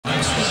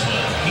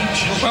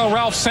Well,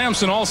 Ralph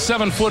Sampson, all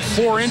 7 foot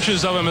 4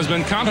 inches of him, has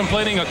been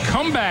contemplating a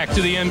comeback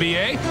to the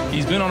NBA.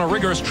 He's been on a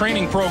rigorous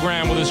training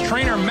program with his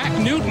trainer, Mac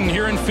Newton,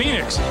 here in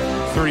Phoenix.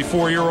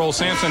 34-year-old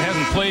Sampson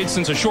hasn't played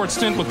since a short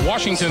stint with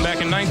Washington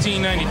back in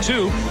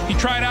 1992. He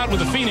tried out with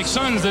the Phoenix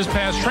Suns this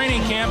past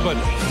training camp, but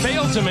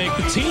failed to make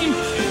the team.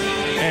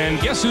 And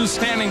guess who's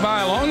standing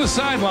by along the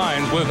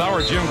sidelines with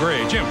our Jim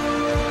Gray. Jim.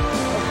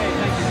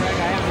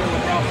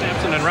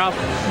 Sampson. And Ralph,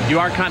 you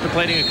are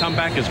contemplating a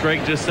comeback, as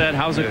Greg just said.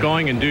 How's it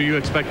going, and do you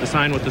expect to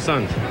sign with the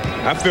Suns?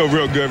 I feel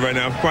real good right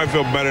now. I probably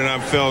feel better than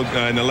I've felt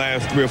in the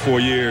last 3 or 4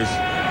 years.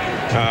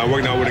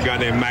 Working out with a guy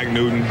named Mac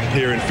Newton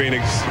here in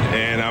Phoenix,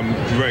 and I'm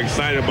very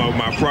excited about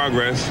my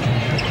progress,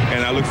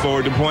 and I look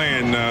forward to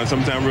playing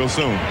sometime real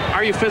soon.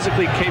 Are you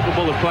physically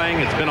capable of playing?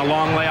 It's been a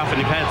long layoff, and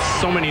you've had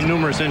so many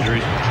numerous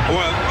injuries.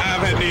 Well,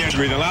 I've had knee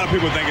injuries. A lot of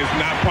people think it's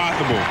not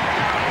possible.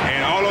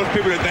 And all those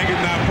people that think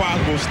it's not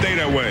possible, stay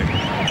that way.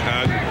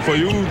 For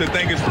you to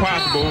think it's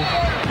possible,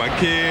 my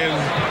kids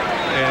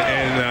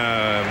and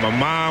my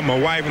mom, my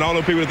wife, and all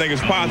those people that think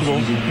it's possible,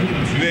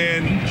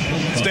 then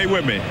stay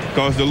with me,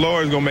 because the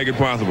Lord is going to make it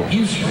possible.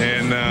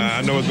 And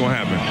I know it's going to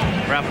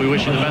happen. Ralph, we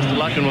wish you the best of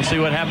luck, and we'll see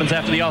what happens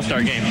after the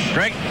All-Star game.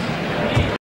 Greg?